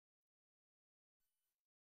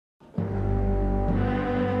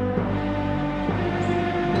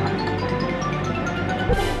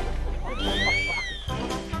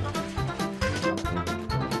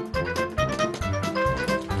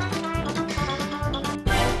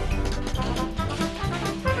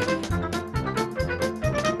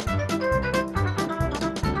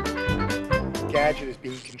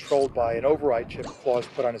controlled by an override chip Claw's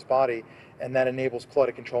put on his body, and that enables Claw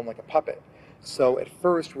to control him like a puppet. So at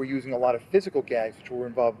first we're using a lot of physical gags, which will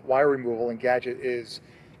involve wire removal, and Gadget is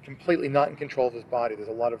completely not in control of his body. There's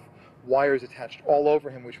a lot of wires attached all over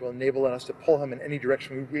him, which will enable us to pull him in any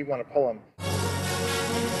direction we want to pull him.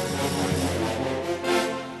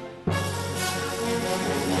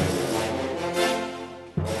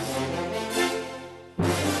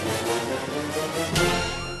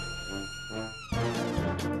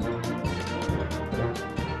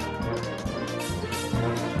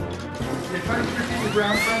 You're trying to keep the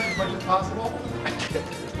ground friends as much as possible?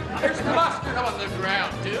 There's mustard on the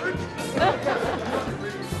ground, dude.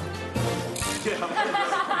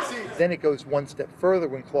 Then it goes one step further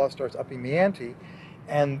when Claw starts upping the ante,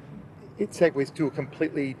 and it segues to a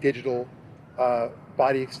completely digital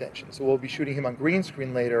body extension. So we'll be shooting him on green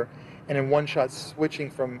screen later, and in one shot switching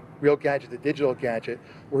from real Gadget to digital Gadget,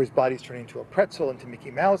 where his body's turning into a pretzel, into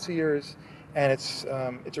Mickey Mouse ears, and it's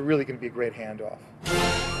really going to be a great handoff.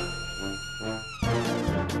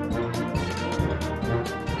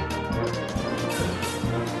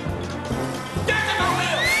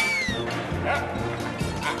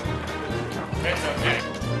 It's okay.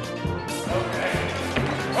 Okay.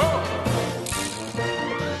 Oh.